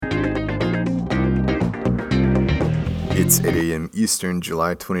It's 8 a.m. Eastern,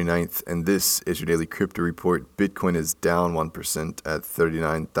 July 29th, and this is your daily crypto report. Bitcoin is down 1% at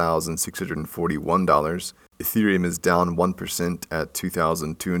 $39,641. Ethereum is down 1% at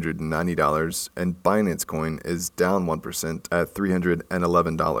 $2,290, and Binance Coin is down 1% at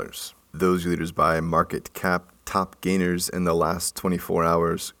 $311. Those leaders by market cap. Top gainers in the last 24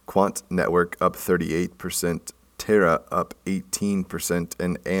 hours. Quant Network up 38%, Terra up 18%,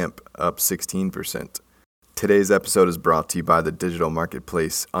 and AMP up 16%. Today's episode is brought to you by the digital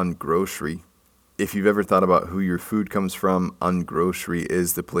marketplace Ungrocery. If you've ever thought about who your food comes from, Ungrocery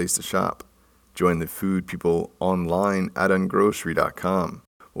is the place to shop. Join the food people online at ungrocery.com.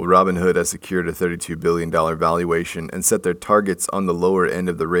 Well, Robinhood has secured a $32 billion valuation and set their targets on the lower end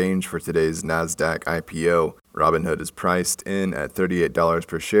of the range for today's NASDAQ IPO. Robinhood is priced in at $38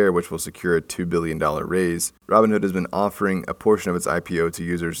 per share, which will secure a $2 billion raise. Robinhood has been offering a portion of its IPO to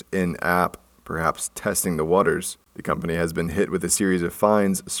users in-app, perhaps testing the waters. The company has been hit with a series of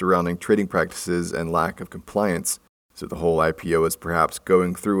fines surrounding trading practices and lack of compliance, so the whole IPO is perhaps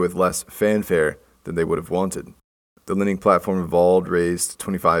going through with less fanfare than they would have wanted. The lending platform Vauld raised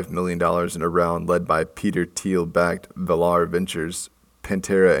 $25 million in a round led by Peter Thiel-backed Valar Ventures.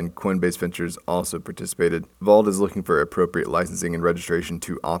 Pantera and Coinbase Ventures also participated. Vauld is looking for appropriate licensing and registration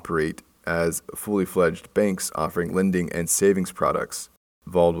to operate as fully fledged banks offering lending and savings products.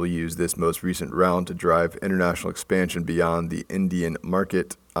 Vauld will use this most recent round to drive international expansion beyond the Indian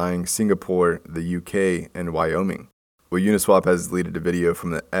market, eyeing Singapore, the UK, and Wyoming. Well, Uniswap has deleted a video from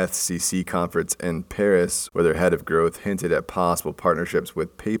the EthCC conference in Paris, where their head of growth hinted at possible partnerships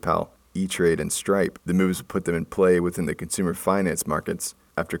with PayPal, E-Trade, and Stripe. The moves would put them in play within the consumer finance markets.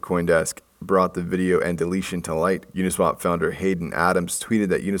 After CoinDesk brought the video and deletion to light, Uniswap founder Hayden Adams tweeted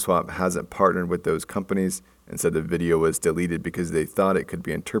that Uniswap hasn't partnered with those companies and said the video was deleted because they thought it could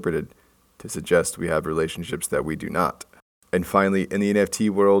be interpreted to suggest we have relationships that we do not. And finally, in the NFT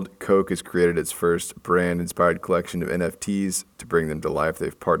world, Coke has created its first brand-inspired collection of NFTs. To bring them to life,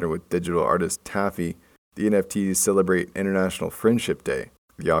 they've partnered with digital artist Taffy. The NFTs celebrate International Friendship Day.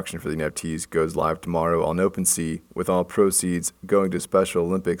 The auction for the NFTs goes live tomorrow on OpenSea, with all proceeds going to Special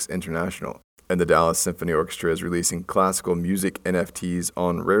Olympics International. And the Dallas Symphony Orchestra is releasing classical music NFTs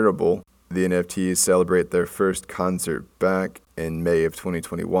on Rarible. The NFTs celebrate their first concert back in May of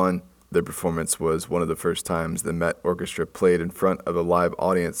 2021. Their performance was one of the first times the Met Orchestra played in front of a live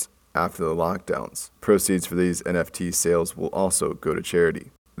audience after the lockdowns. Proceeds for these NFT sales will also go to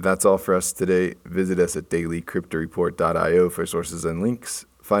charity. That's all for us today. Visit us at dailycryptoreport.io for sources and links.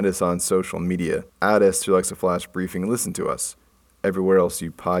 Find us on social media. Add us to Alexa Flash Briefing and listen to us everywhere else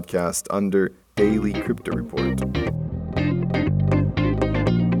you podcast under Daily Crypto Report.